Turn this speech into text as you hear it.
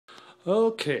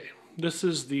Okay, this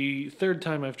is the third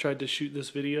time I've tried to shoot this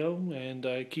video and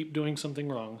I keep doing something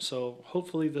wrong, so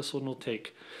hopefully this one will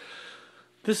take.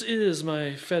 This is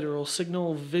my Federal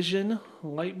Signal Vision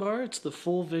Lightbar. It's the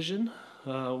full vision,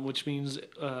 which means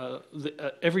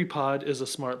every pod is a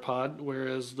smart pod,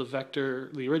 whereas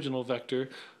the original Vector,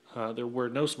 there were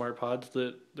no smart pods,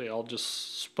 that they all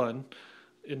just spun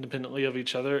independently of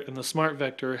each other, and the Smart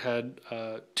Vector had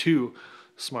two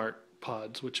smart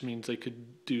pods, which means they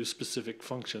could do specific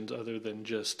functions other than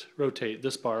just rotate.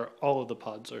 This bar, all of the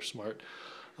pods are smart.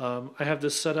 I have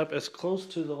this set up as close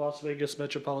to the Las Vegas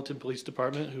Metropolitan Police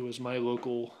Department, who is my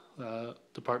local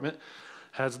department,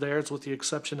 has theirs, with the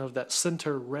exception of that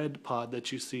center red pod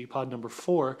that you see, pod number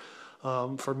 4.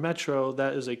 For Metro,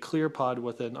 that is a clear pod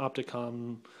with an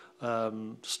Opticom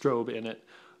strobe in it.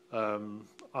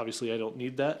 Obviously, I don't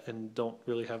need that and don't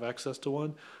really have access to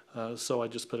one, so I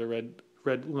just put a red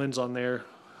lens on there.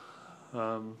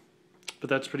 But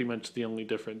that's pretty much the only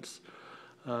difference.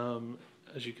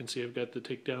 As you can see, I've got the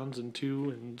takedowns in 2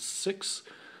 and 6,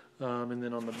 and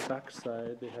then on the back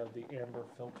side they have the amber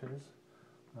filters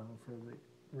for the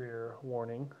rear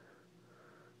warning.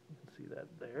 You can see that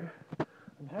there.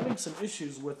 I'm having some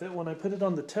issues with it. When I put it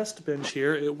on the test bench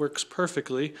here, it works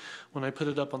perfectly. When I put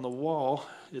it up on the wall,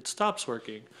 it stops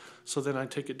working. So then I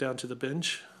take it down to the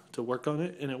bench to work on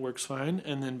it, and it works fine,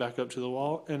 and then back up to the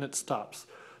wall, and it stops.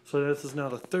 So this is now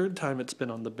the third time it's been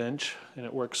on the bench, and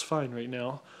it works fine right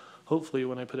now. Hopefully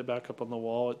when I put it back up on the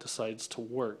wall, it decides to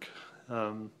work.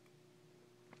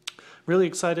 Really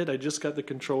excited. I just got the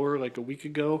controller like a week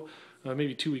ago,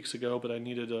 maybe 2 weeks ago, but I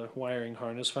needed a wiring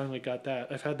harness. Finally got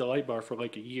that. I've had the light bar for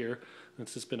like a year.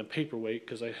 It's just been a paperweight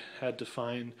because I had to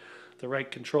find the right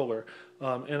controller.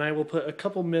 And I will put a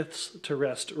couple myths to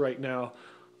rest right now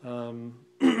from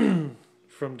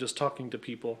just talking to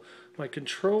people. My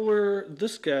controller,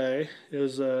 this guy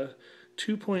is a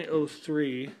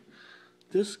 2.03.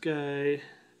 This guy, I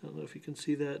don't know if you can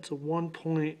see that, it's a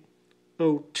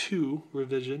 1.02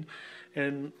 revision,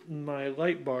 and my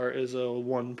light bar is a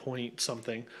 1 point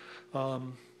something.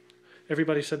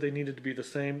 Everybody said they needed to be the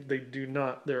same. They do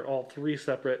not. They're all three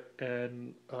separate,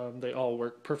 and they all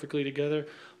work perfectly together.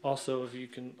 Also, if you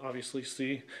can obviously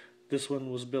see, this one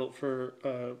was built for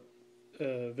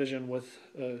vision with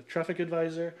a traffic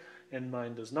advisor, and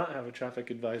mine does not have a traffic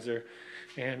advisor,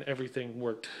 and everything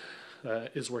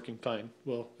is working fine.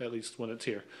 Well, at least when it's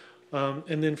here.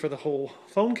 And then for the whole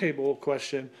phone cable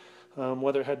question,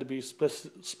 whether it had to be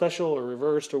special or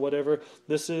reversed or whatever,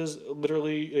 this is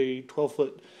literally a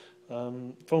 12-foot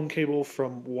phone cable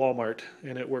from Walmart,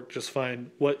 and it worked just fine.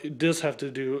 What it does have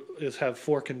to do is have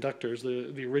 4 conductors.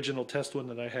 The original test one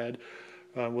that I had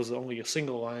was only a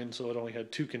single line, so it only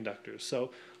had 2 conductors.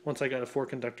 So once I got a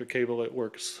 4-conductor cable, it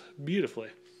works beautifully.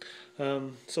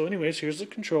 So anyways, here's the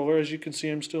controller. As you can see,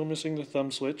 I'm still missing the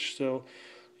thumb switch, so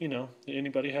you know,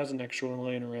 anybody has an extra one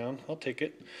laying around, I'll take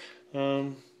it.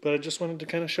 But I just wanted to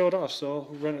kind of show it off, so I'll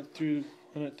run it through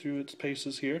its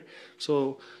paces here.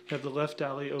 So you have the left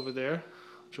alley over there,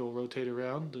 which will rotate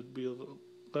around. There'd be a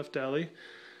left alley.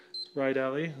 Right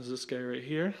alley is this guy right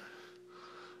here.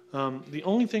 The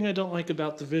only thing I don't like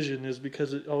about the Vision is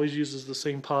because it always uses the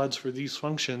same pods for these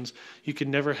functions, you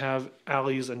can never have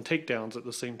alleys and takedowns at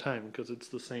the same time because it's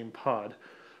the same pod.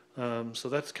 So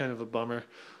that's kind of a bummer.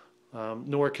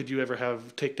 Nor could you ever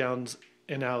have takedowns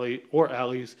in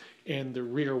alleys and the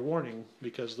rear warning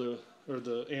or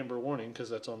the amber warning, because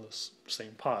that's on the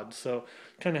same pod. So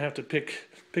kind of have to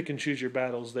pick and choose your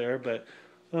battles there. But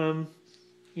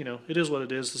you know, it is what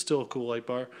it is. It's still a cool light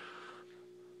bar.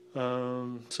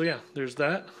 So yeah, there's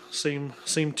that. Same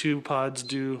 2 pods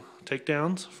do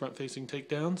takedowns, front-facing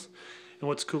takedowns. And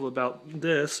what's cool about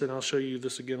this, and I'll show you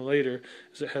this again later,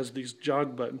 is it has these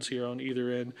jog buttons here on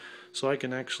either end, so I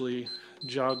can actually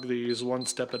jog these one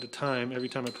step at a time. Every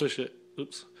time I push it,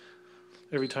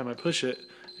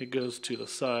 it goes to the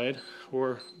side,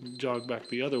 or jog back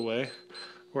the other way,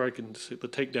 or I can hit the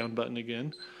takedown button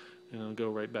again, and it'll go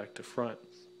right back to front.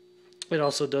 It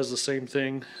also does the same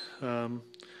thing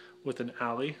with an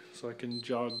alley, so I can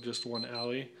jog just one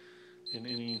alley in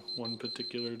any one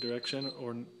particular direction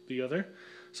or the other.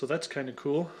 So that's kind of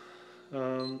cool.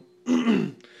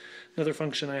 Another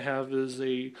function I have is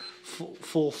a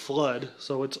full flood,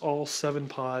 so it's all 7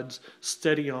 pods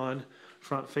steady on,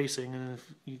 front facing, and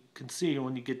if you can see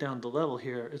when you get down to level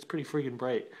here, it's pretty friggin'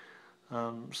 bright.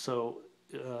 So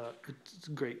it's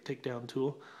a great takedown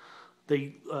tool.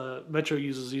 Metro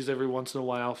uses these every once in a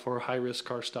while for high-risk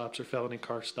car stops or felony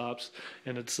car stops,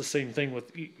 and it's the same thing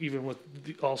with even with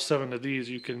all 7 of these.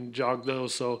 You can jog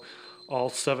those, so all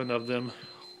 7 of them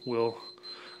will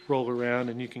roll around,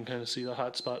 and you can kind of see the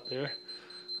hot spot there.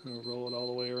 I'll roll it all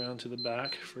the way around to the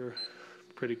back for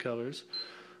pretty colors.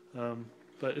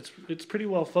 But it's pretty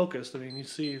well focused. I mean, you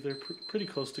see they're pretty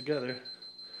close together.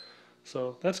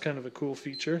 So that's kind of a cool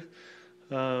feature.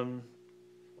 Another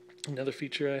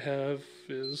feature I have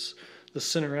is the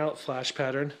center out flash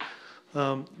pattern.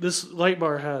 This light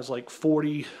bar has like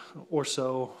 40 or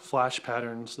so flash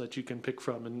patterns that you can pick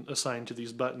from and assign to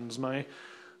these buttons.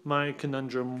 My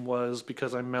conundrum was,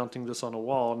 because I'm mounting this on a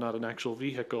wall, not an actual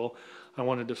vehicle, I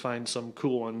wanted to find some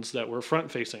cool ones that were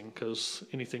front facing, because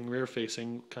anything rear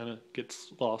facing kind of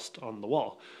gets lost on the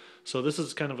wall. So this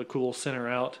is kind of a cool center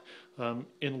out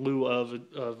in lieu of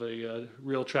a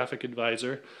real traffic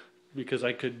advisor, because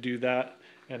I could do that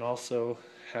and also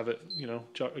have it, you know,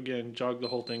 jog the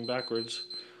whole thing backwards.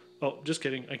 Oh, just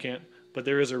kidding, I can't. But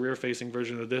there is a rear-facing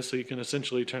version of this, so you can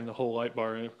essentially turn the whole light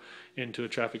bar into a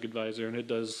traffic advisor, and it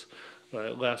does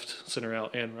left, center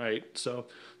out, and right. So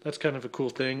that's kind of a cool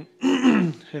thing.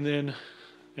 And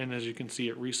as you can see,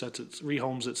 it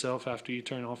rehomes itself after you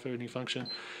turn off any function.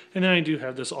 And then I do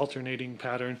have this alternating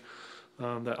pattern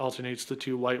that alternates the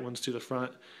two white ones to the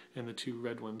front and the two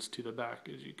red ones to the back,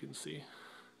 as you can see.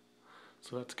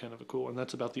 So that's kind of a cool one.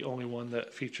 That's about the only one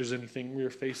that features anything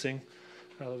rear-facing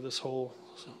out of this whole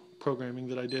programming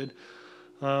that I did.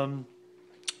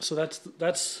 So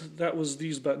that was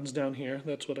these buttons down here.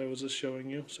 That's what I was just showing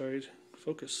you. Sorry,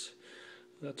 focus.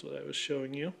 That's what I was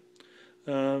showing you.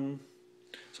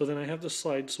 So then I have the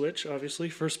slide switch. Obviously,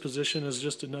 first position is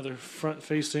just another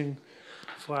front-facing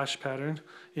flash pattern.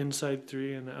 Inside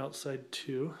 3 and the outside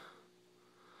 2.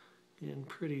 And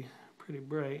pretty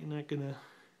bright. You're not gonna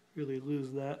really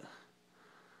lose that.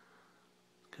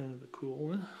 Kind of a cool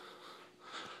one.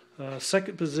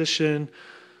 Second position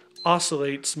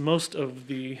oscillates most of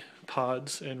the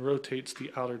pods and rotates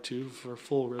the outer two for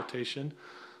full rotation.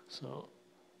 So,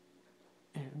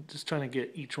 and just trying to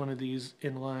get each one of these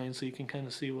in line so you can kind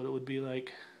of see what it would be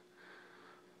like.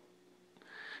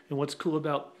 And what's cool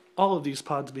about all of these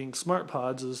pods being smart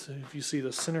pods is, if you see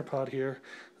the center pod here,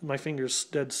 my finger's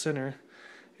dead center,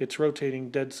 it's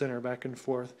rotating dead center back and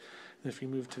forth. If you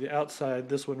move to the outside,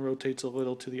 this one rotates a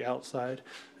little to the outside,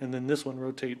 and then this one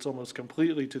rotates almost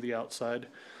completely to the outside,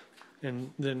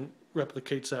 and then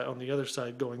replicates that on the other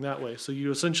side going that way. So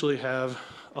you essentially have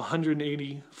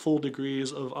 180 full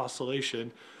degrees of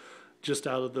oscillation just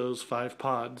out of those 5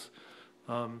 pods.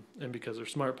 And because they're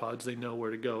smart pods, they know where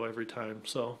to go every time.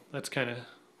 So that's kind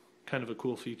of a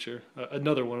cool feature.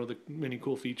 Another one of the many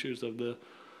cool features of the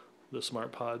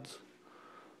smart pods.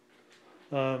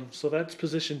 So that's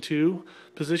position 2.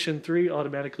 Position 3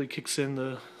 automatically kicks in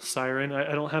the siren.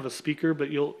 I don't have a speaker, but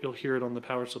you'll hear it on the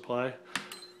power supply.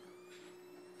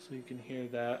 So you can hear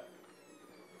that.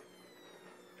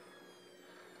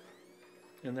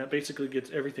 And that basically gets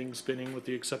everything spinning with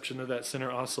the exception of that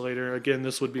center oscillator. Again,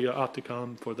 this would be an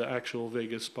Opticom for the actual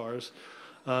Vegas bars.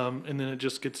 And then it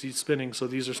just gets these spinning. So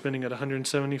these are spinning at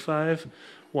 175,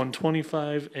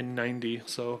 125, and 90.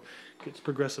 So it gets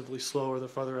progressively slower the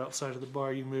farther outside of the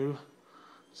bar you move.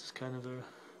 This is kind of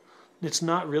it's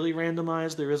not really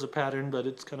randomized. There is a pattern, but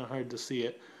it's kind of hard to see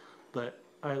it. But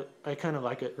I kind of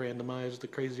like it randomized. The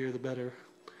crazier the better.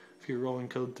 If you're rolling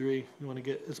code 3, you want to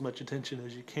get as much attention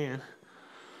as you can.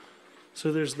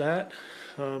 So there's that.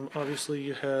 Obviously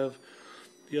you have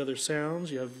the other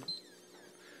sounds. You have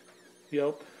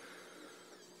yelp,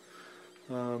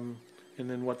 and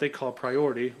then what they call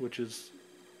priority, which is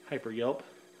hyper yelp.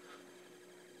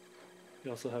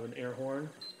 You also have an air horn.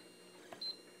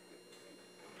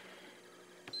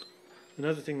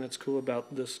 Another thing that's cool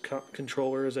about this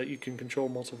controller is that you can control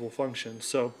multiple functions.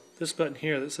 So this button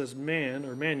here that says man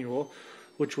or manual,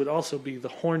 which would also be the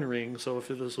horn ring. So if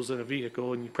this was in a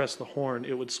vehicle and you press the horn,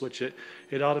 it would switch it.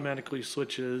 It automatically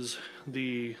switches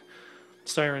the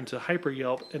siren to hyper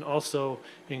yelp and also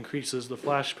increases the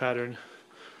flash pattern.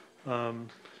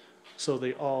 So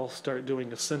they all start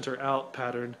doing a center out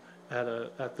pattern at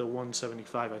the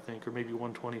 175, I think, or maybe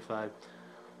 125.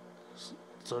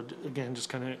 So again, just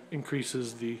kind of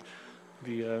increases the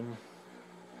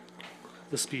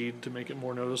speed to make it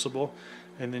more noticeable.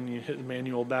 And then you hit the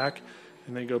manual back,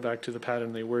 and they go back to the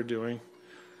pattern they were doing,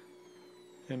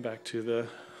 and back to the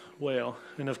whale.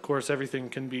 And of course, everything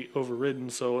can be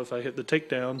overridden. So if I hit the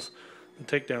takedowns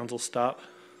will stop,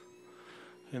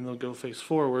 and they'll go face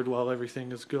forward while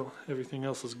everything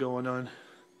else is going on.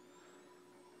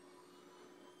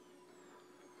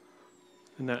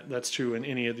 And that's true in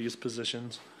any of these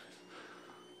positions.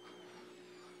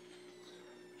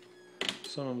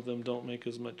 Some of them doesn't make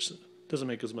as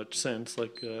much sense,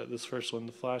 like this first one,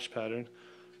 the flash pattern.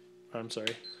 I'm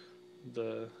sorry,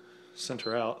 the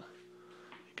center out.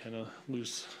 You kind of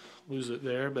lose it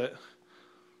there, but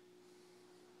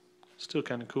Still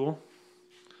kind of cool.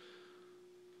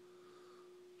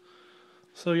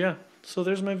 So yeah, so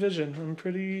there's my Vision. I'm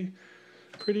pretty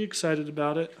excited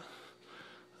about it.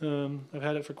 I've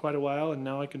had it for quite a while, and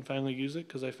now I can finally use it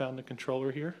because I found the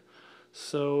controller here.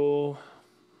 So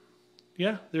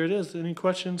yeah, there it is. Any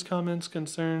questions, comments,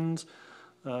 concerns,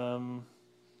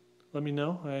 let me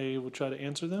know. I will try to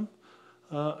answer them.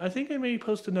 I think I may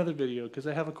post another video because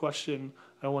I have a question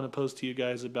I want to pose to you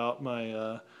guys about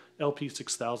my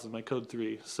LP6000, my Code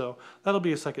 3. So that'll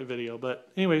be a second video. But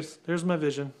anyways, there's my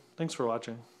Vision. Thanks for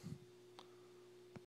watching.